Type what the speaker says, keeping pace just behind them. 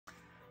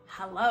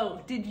Hello,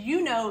 did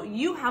you know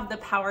you have the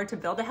power to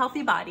build a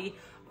healthy body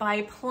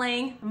by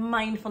playing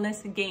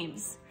mindfulness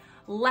games?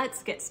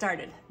 Let's get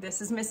started. This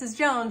is Mrs.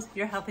 Jones,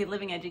 your healthy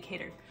living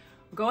educator.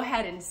 Go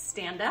ahead and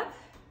stand up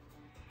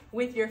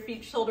with your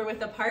feet shoulder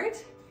width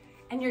apart,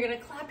 and you're gonna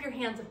clap your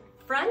hands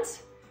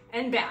front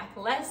and back.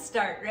 Let's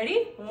start.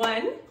 Ready?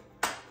 1,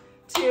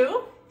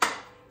 2,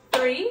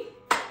 3,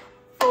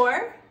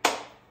 4,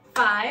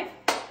 5,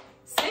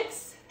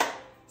 6,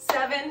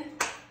 7,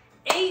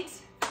 8,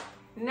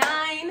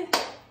 9,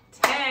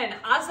 10.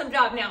 Awesome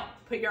job. Now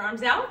put your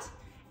arms out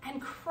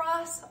and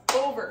cross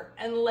over,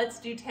 and let's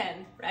do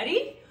 10.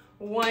 Ready?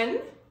 1,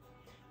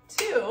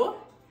 2,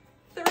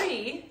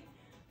 3,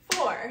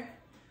 4,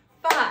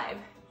 5,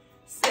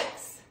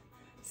 6,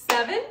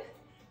 7,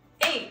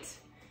 8,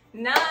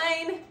 9,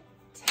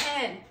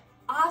 10.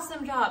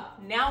 Awesome job.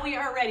 Now we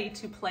are ready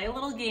to play a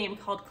little game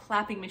called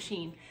Clapping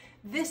Machine.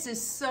 This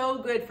is so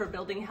good for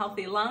building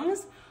healthy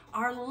lungs.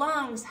 Our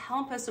lungs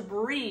help us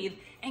breathe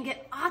and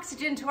get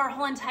oxygen to our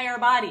whole entire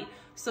body.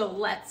 So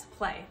let's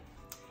play.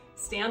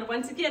 Stand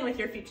once again with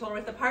your feet shoulder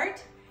width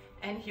apart.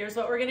 And here's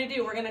what we're gonna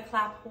do. We're gonna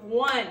clap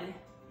 1,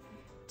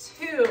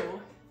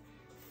 2,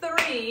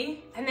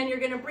 3, and then you're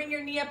gonna bring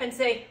your knee up and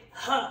say,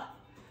 huh,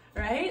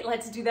 right?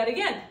 Let's do that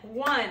again.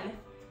 1,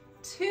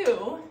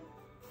 2,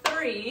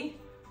 3,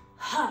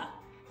 huh,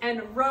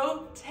 and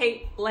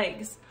rotate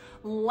legs.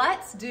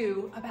 Let's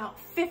do about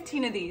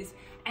 15 of these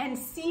and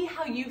see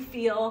how you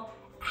feel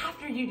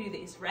after you do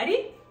these.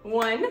 Ready?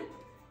 1,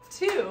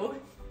 2,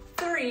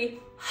 3,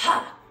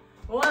 ha.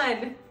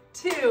 1,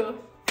 2,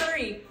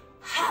 3,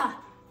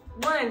 ha.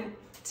 1,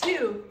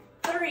 2,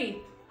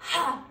 3,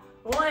 ha.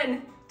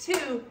 1,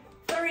 2,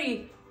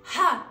 3,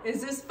 ha.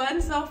 Is this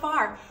fun so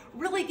far?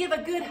 Really give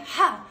a good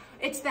ha.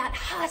 It's that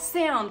ha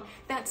sound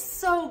that's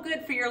so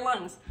good for your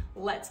lungs.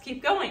 Let's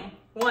keep going.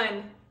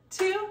 1,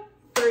 2,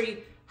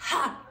 3,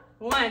 ha.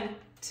 1,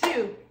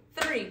 2,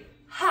 3,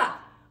 ha.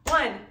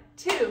 1,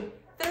 2,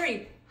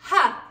 3,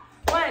 ha.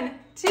 1,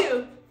 2,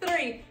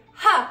 3,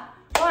 ha.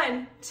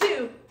 1,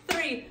 2,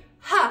 3,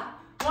 ha.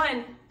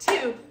 1,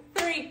 2,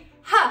 3,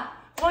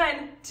 ha.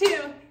 1,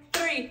 2,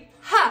 3,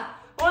 ha.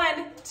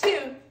 1,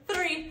 2,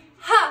 3,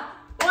 ha.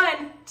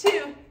 1,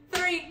 2,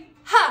 3,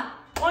 ha.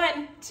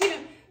 1, 2,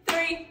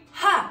 3,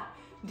 ha.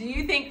 Do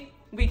you think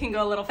we can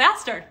go a little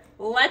faster?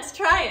 Let's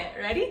try it.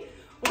 Ready?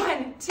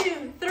 1,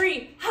 2,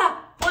 3,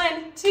 ha.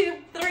 1, 2,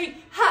 3,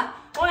 ha.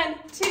 1,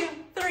 2,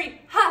 3,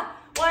 ha.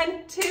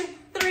 1, 2,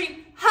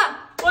 3,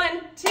 ha.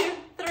 1, 2,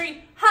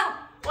 3,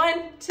 ha.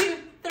 1, 2,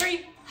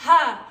 3,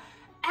 ha.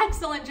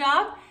 Excellent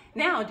job.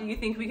 Now, do you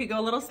think we could go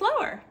a little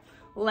slower?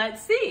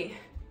 Let's see.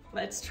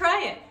 Let's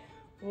try it.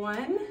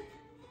 1,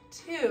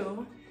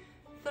 2,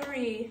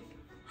 3,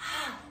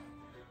 ha.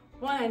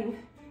 1,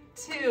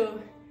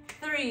 2,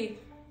 3,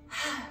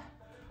 ha.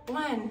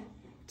 1,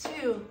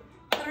 2,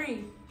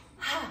 3,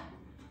 ha.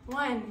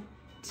 1,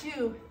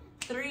 2,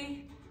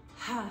 3,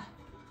 ha.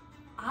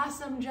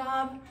 Awesome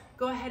job.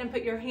 Go ahead and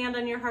put your hand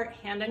on your heart,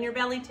 hand on your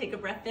belly. Take a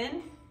breath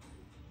in.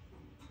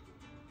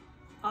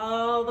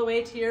 All the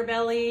way to your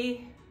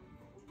belly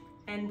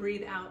and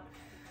breathe out.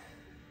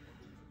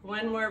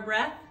 One more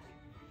breath.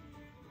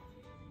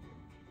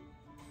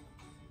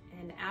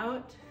 And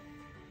out.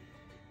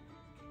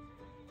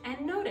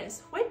 And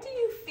notice, what do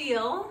you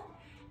feel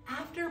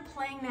after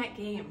playing that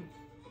game?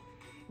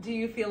 Do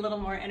you feel a little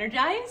more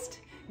energized?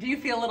 Do you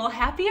feel a little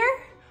happier?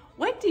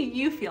 What do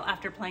you feel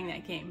after playing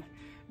that game?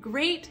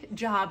 Great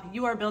job.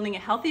 You are building a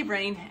healthy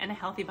brain and a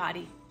healthy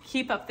body.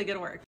 Keep up the good work.